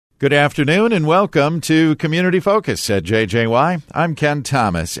Good afternoon and welcome to Community Focus at JJY. I'm Ken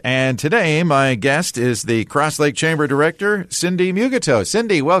Thomas, and today my guest is the Cross Lake Chamber Director, Cindy Mugato.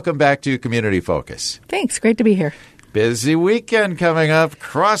 Cindy, welcome back to Community Focus. Thanks. Great to be here. Busy weekend coming up.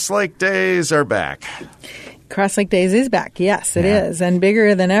 Cross Lake Days are back. Cross Lake Days is back. Yes, it is, and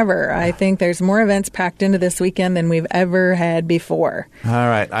bigger than ever. I think there's more events packed into this weekend than we've ever had before. All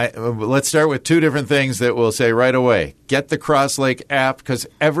right. Let's start with two different things that we'll say right away. Get the Cross Lake app, because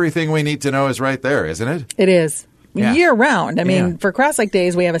everything we need to know is right there, isn't it? It is. Yeah. Year round. I mean, for Cross Lake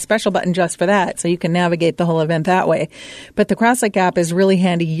Days, we have a special button just for that, so you can navigate the whole event that way. But the Cross Lake app is really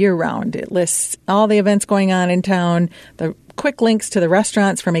handy year round. It lists all the events going on in town, the quick links to the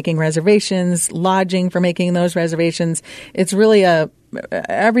restaurants for making reservations, lodging for making those reservations. It's really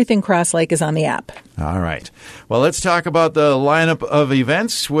everything Cross Lake is on the app. All right. Well, let's talk about the lineup of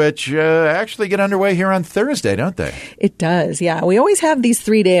events, which actually get underway here on Thursday, don't they? It does, yeah. We always have these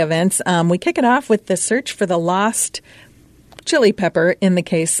 3-day events. We kick it off with the search for the lost chili pepper in the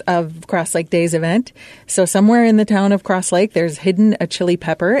case of Cross Lake Days event. So somewhere in the town of Cross Lake, there's hidden a chili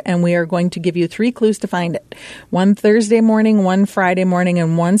pepper, and we are going to give you 3 clues to find it. One Thursday morning, one Friday morning,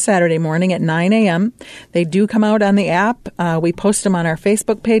 and one Saturday morning at 9 a.m. They do come out on the app. We post them on our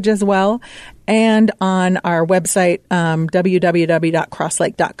Facebook page as well, and on our website,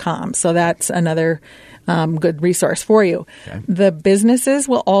 www.crosslake.com. So that's another good resource for you. Okay. The businesses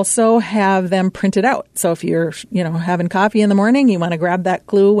will also have them printed out. So if you're, having coffee in the morning, you want to grab that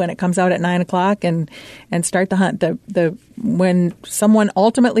clue when it comes out at 9 o'clock and start the hunt. When someone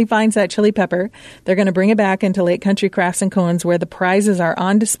ultimately finds that chili pepper, they're going to bring it back into Lake Country Crafts and Cones, where the prizes are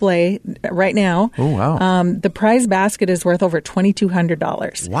on display right now. Oh, wow. The prize basket is worth over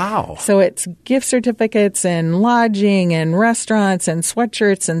 $2,200. Wow. So it's gift certificates and lodging and restaurants and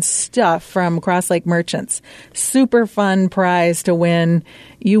sweatshirts and stuff from Cross Lake merchants. Super fun prize to win.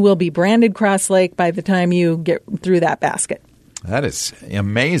 You will be branded Cross Lake by the time you get through that basket. That is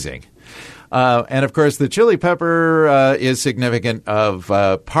amazing. And, of course, the chili pepper is significant of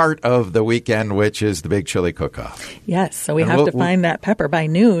part of the weekend, which is the Big Chili Cook-Off. Yes, so we have to find that pepper by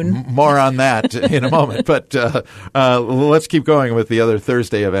noon. More on that in a moment. But let's keep going with the other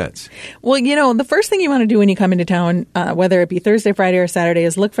Thursday events. Well, the first thing you want to do when you come into town, whether it be Thursday, Friday, or Saturday,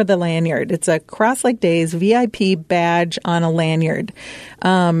 is look for the lanyard. It's a Cross Lake Days VIP badge on a lanyard.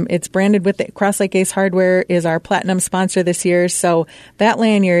 It's branded with Cross Lake Ace Hardware is our platinum sponsor this year. So that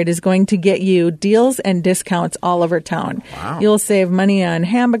lanyard is going to get you deals and discounts all over town. Wow. You'll save money on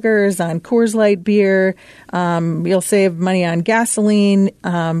hamburgers, on Coors Light beer. You'll save money on gasoline.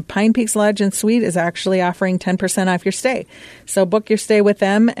 Pine Peaks Lodge and Suite is actually offering 10% off your stay. So book your stay with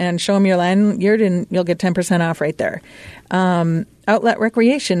them and show them your lanyard, and you'll get 10% off right there. Outlet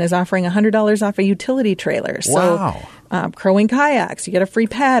Recreation is offering $100 off a utility trailer. So, wow. Crowing Kayaks, you get a free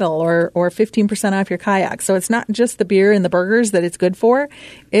paddle or 15% off your kayak. So it's not just the beer and the burgers that it's good for.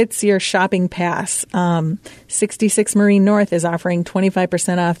 It's your shopping pass. 66 Marine North is offering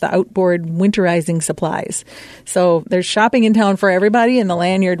 25% off the outboard winterizing supplies. So there's shopping in town for everybody, and the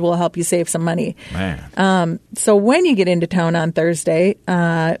lanyard will help you save some money. Man. So when you get into town on Thursday,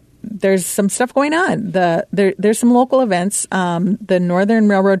 there's some stuff going on. There's some local events. The Northern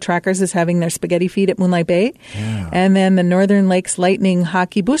Railroad Trackers is having their spaghetti feed at Moonlight Bay. Yeah. And then the Northern Lakes Lightning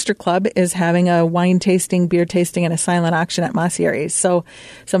Hockey Booster Club is having a wine tasting, beer tasting, and a silent auction at Massieres. So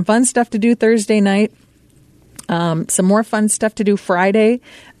some fun stuff to do Thursday night. Some more fun stuff to do Friday.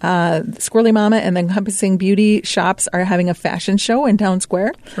 Squirrely Mama and the Encompassing Beauty shops are having a fashion show in Town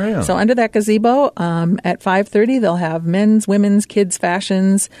Square. Really? So under that gazebo at 5:30, they'll have men's, women's, kids'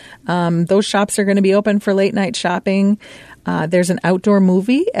 fashions. Those shops are going to be open for late night shopping. There's an outdoor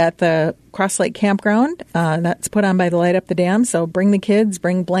movie at the Cross Lake Campground that's put on by the Light Up the Dam. So bring the kids,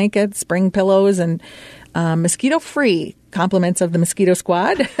 bring blankets, bring pillows, and mosquito-free compliments of the Mosquito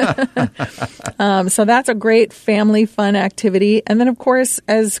Squad. So that's a great family fun activity. And then, of course,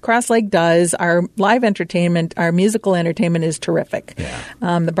 as Cross Lake does, our live entertainment, our musical entertainment is terrific.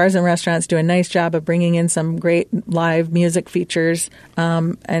 Yeah. The bars and restaurants do a nice job of bringing in some great live music features.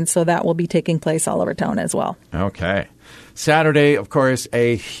 And so that will be taking place all over town as well. Okay. Saturday, of course,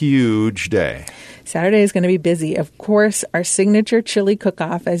 a huge day. Saturday is going to be busy. Of course, our signature chili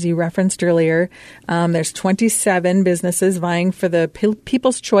cook-off, as you referenced earlier, there's 27 businesses vying for the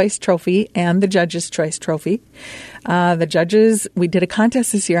People's Choice Trophy and the Judge's Choice Trophy. The judges, we did a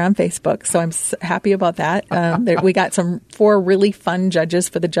contest this year on Facebook, so I'm happy about that. We got 4 really fun judges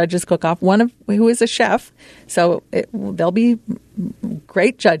for the Judge's Cook-Off, one of who is a chef, so they'll be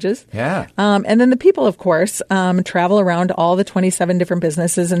great judges. Yeah. And then the people, of course, travel around to all the 27 different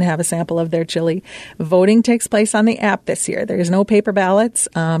businesses and have a sample of their chili. Voting takes place on the app this year. There's no paper ballots.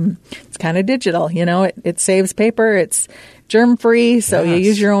 It's kind of digital. It saves paper. It's germ-free, so you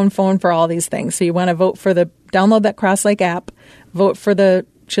use your own phone for all these things. So you want to download that Cross Lake app, vote for the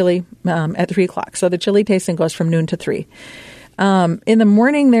chili at 3 o'clock. So the chili tasting goes from noon to 3. In the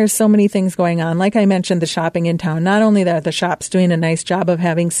morning, there's so many things going on. Like I mentioned, the shopping in town. Not only are the shops doing a nice job of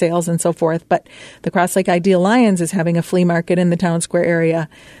having sales and so forth, but the Cross Lake Ideal Lions is having a flea market in the town square area.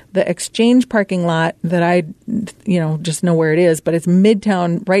 The Exchange parking lot that I, just know where it is, but it's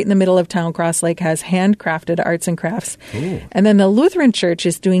midtown, right in the middle of town. Cross Lake has handcrafted arts and crafts. Ooh. And then the Lutheran Church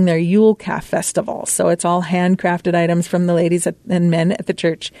is doing their Yule Calf Festival. So it's all handcrafted items from the ladies and men at the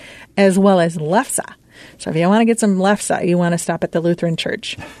church, as well as lefse. So if you want to get some lefse, you want to stop at the Lutheran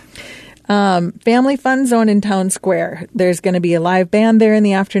Church. Family Fun Zone in Town Square. There's going to be a live band there in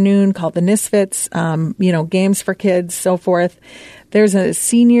the afternoon called the Misfits, games for kids, so forth. There's a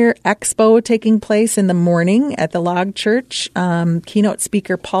senior expo taking place in the morning at the Log Church. Keynote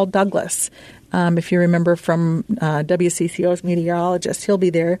speaker Paul Douglas. If you remember from WCCO's meteorologist, he'll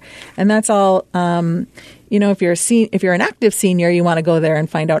be there. And that's all, if you're an active senior, you want to go there and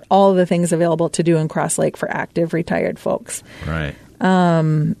find out all the things available to do in Cross Lake for active retired folks. Right.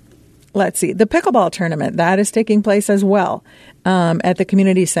 Let's see. The pickleball tournament, that is taking place as well at the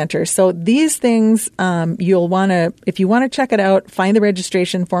community center. So these things, if you want to check it out, find the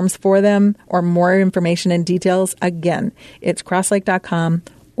registration forms for them or more information and details. Again, it's crosslake.com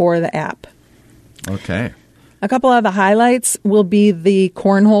or the app. Okay. A couple of the highlights will be the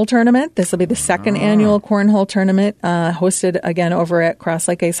cornhole tournament. This will be the second annual cornhole tournament, hosted again over at Cross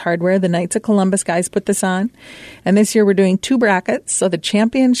Lake Ace Hardware. The Knights of Columbus guys put this on. And this year we're doing 2 brackets. So the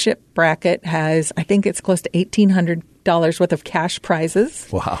championship bracket has, I think it's close to $1,800 worth of cash prizes.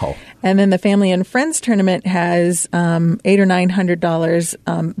 Wow. And then the Family and Friends tournament has $800 or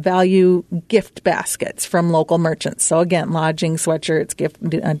 $900 value gift baskets from local merchants. So again, lodging, sweatshirts, gift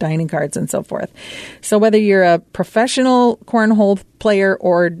dining cards, and so forth. So whether you're a professional cornhole player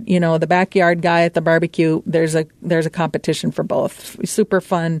or the backyard guy at the barbecue, there's a competition for both. Super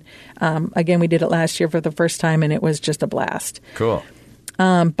fun. Again, we did it last year for the first time, and it was just a blast. Cool.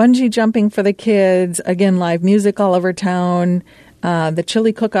 Bungee jumping for the kids. Again, live music all over town. The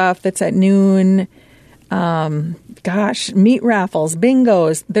chili cook-off that's at noon. Meat raffles,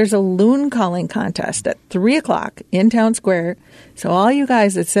 bingos. There's a loon calling contest at 3 o'clock in Town Square. So all you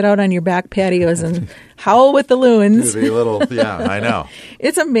guys that sit out on your back patios and howl with the loons. I know.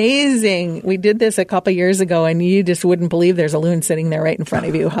 It's amazing. We did this a couple years ago, and you just wouldn't believe there's a loon sitting there right in front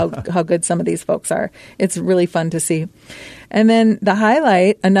of you, how good some of these folks are. It's really fun to see. And then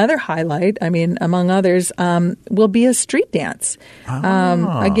another highlight, among others, will be a street dance.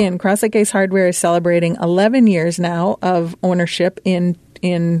 Again, Cross Lake Ace Hardware is celebrating 11 years now of ownership in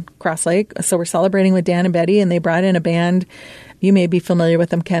Cross Lake. So we're celebrating with Dan and Betty, and they brought in a band. You may be familiar with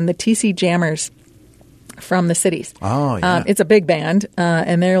them, Ken, the TC Jammers from the cities. Oh, yeah. It's a big band,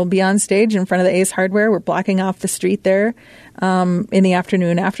 and they'll be on stage in front of the Ace Hardware. We're blocking off the street there in the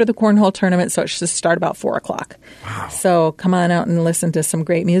afternoon after the cornhole tournament, so it should start about 4 o'clock. Wow. So come on out and listen to some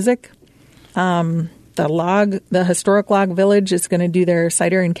great music. The Historic Log Village is going to do their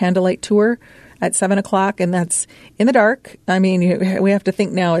cider and candlelight tour at 7 o'clock, and that's in the dark. We have to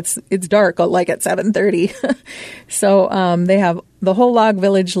think now it's dark, like at 7:30. So they have the whole log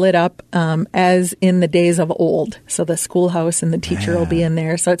village lit up as in the days of old. So the schoolhouse and the teacher will be in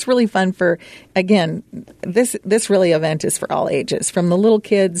there. So it's really fun this really event is for all ages, from the little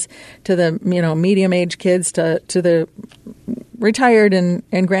kids to the medium age kids to the retired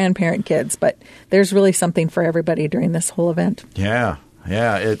and grandparent kids. But there's really something for everybody during this whole event. Yeah.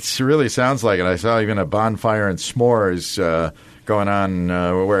 Yeah, it really sounds like it. I saw even a bonfire and s'mores going on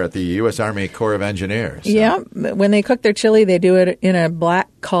where at the U.S. Army Corps of Engineers. So. Yeah, when they cook their chili, they do it in a black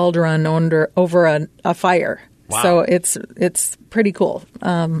cauldron over a fire. Wow. So it's pretty cool.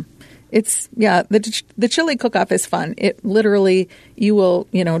 The chili cook-off is fun. It literally, you will,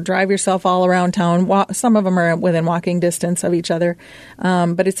 drive yourself all around town. Some of them are within walking distance of each other.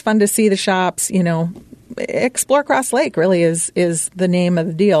 But it's fun to see the shops, Explore Cross Lake really is the name of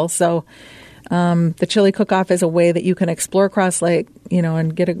the deal. So the chili cook-off is a way that you can explore Cross Lake,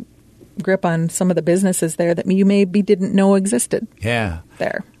 and get a grip on some of the businesses there that you maybe didn't know existed. Yeah.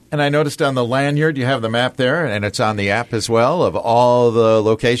 There. And I noticed on the lanyard you have the map there, and it's on the app as well, of all the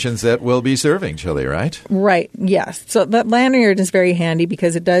locations that will be serving chili, right? Right, yes. So that lanyard is very handy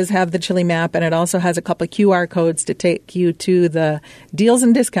because it does have the chili map, and it also has a couple of QR codes to take you to the deals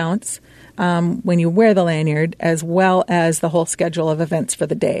and discounts when you wear the lanyard, as well as the whole schedule of events for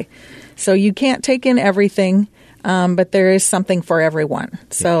the day. So you can't take in everything, but there is something for everyone.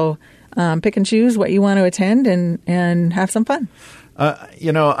 So pick and choose what you want to attend and have some fun.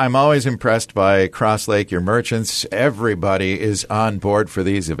 I'm always impressed by Cross Lake, your merchants. Everybody is on board for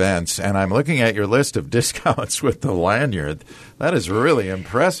these events. And I'm looking at your list of discounts with the lanyard. That is really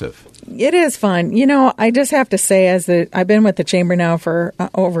impressive. It is fun. I just have to say, I've been with the Chamber now for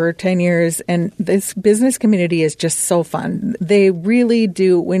over 10 years, and this business community is just so fun. They really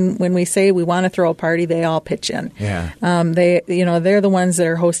do. When we say we want to throw a party, they all pitch in. Yeah. They're the ones that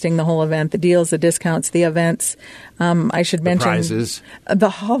are hosting the whole event, the deals, the discounts, the events. I should mention prizes.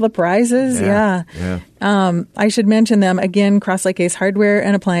 All the prizes. Yeah. I should mention them again. Cross Lake Ace Hardware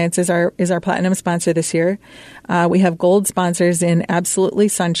and Appliance is our platinum sponsor this year. We have gold sponsors in Absolutely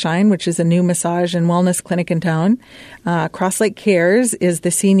Sunshine, which is a new massage and wellness clinic in town. Cross Lake Cares is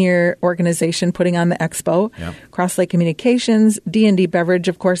the senior organization putting on the expo. Yep. Cross Lake Communications, D&D Beverage,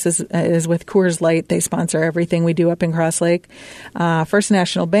 of course, is with Coors Light. They sponsor everything we do up in Cross Lake. First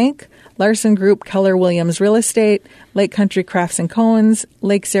National Bank, Larson Group, Keller Williams Real Estate, Lake Country Crafts and Cones,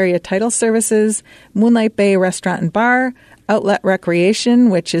 Lakes Area Title Services, Moonlight Bay Restaurant and Bar, Outlet Recreation,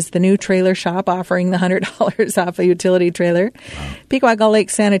 which is the new trailer shop offering the $100 off a utility trailer. Wow. Pequot Lake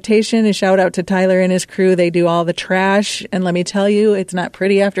Sanitation, a shout out to Tyler and his crew. They do all the trash. And let me tell you, it's not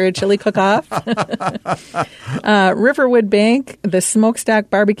pretty after a chili cook-off. Riverwood Bank, the Smokestack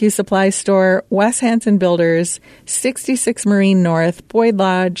Barbecue Supply Store, Wes Hansen Builders, 66 Marine North, Boyd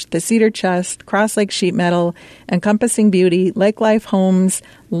Lodge, the Cedar Chest, Cross Lake Sheet Metal, Encompassing Beauty, Lake Life Homes,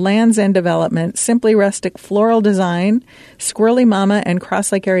 Lands End Development, Simply Rustic Floral Design, Squirrely Mama and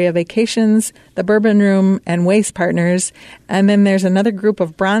Cross Lake Area Vacations, the Bourbon Room, and Waste Partners. And then there's another group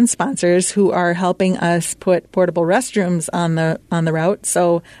of bronze sponsors who are helping us put portable restrooms on the route.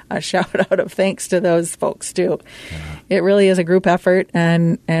 So a shout out of thanks to those folks too. Yeah. It really is a group effort,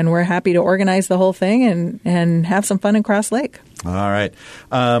 and we're happy to organize the whole thing and have some fun in Cross Lake. All right.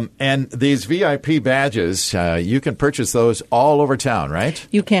 And these VIP badges, you can purchase those all over town, right?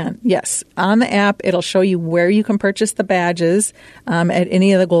 You can, yes. On the app, it'll show you where you can purchase the badges at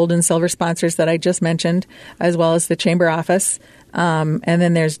any of the gold and silver sponsors that I just mentioned, as well as the chamber office. And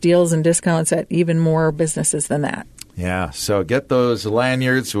then there's deals and discounts at even more businesses than that. Yeah, so get those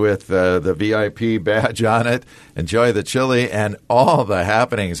lanyards with the VIP badge on it. Enjoy the chili and all the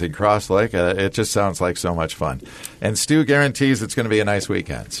happenings in Cross Lake. It just sounds like so much fun. And Stu guarantees it's going to be a nice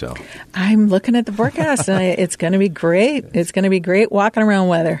weekend. So I'm looking at the forecast, and it's going to be great. It's going to be great walking around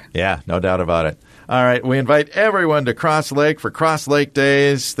weather. Yeah, no doubt about it. All right, we invite everyone to Cross Lake for Cross Lake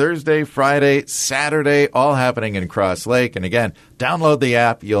Days, Thursday, Friday, Saturday, all happening in Cross Lake. And again, download the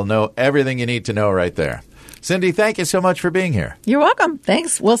app. You'll know everything you need to know right there. Cindy, thank you so much for being here. You're welcome.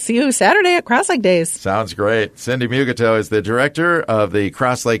 Thanks. We'll see you Saturday at Cross Lake Days. Sounds great. Cindy Mugito is the director of the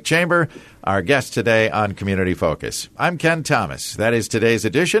Cross Lake Chamber, our guest today on Community Focus. I'm Ken Thomas. That is today's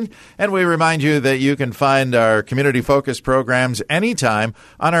edition, and we remind you that you can find our Community Focus programs anytime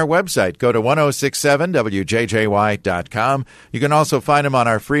on our website. Go to 1067wjjy.com. You can also find them on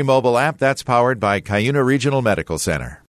our free mobile app that's powered by Cuyuna Regional Medical Center.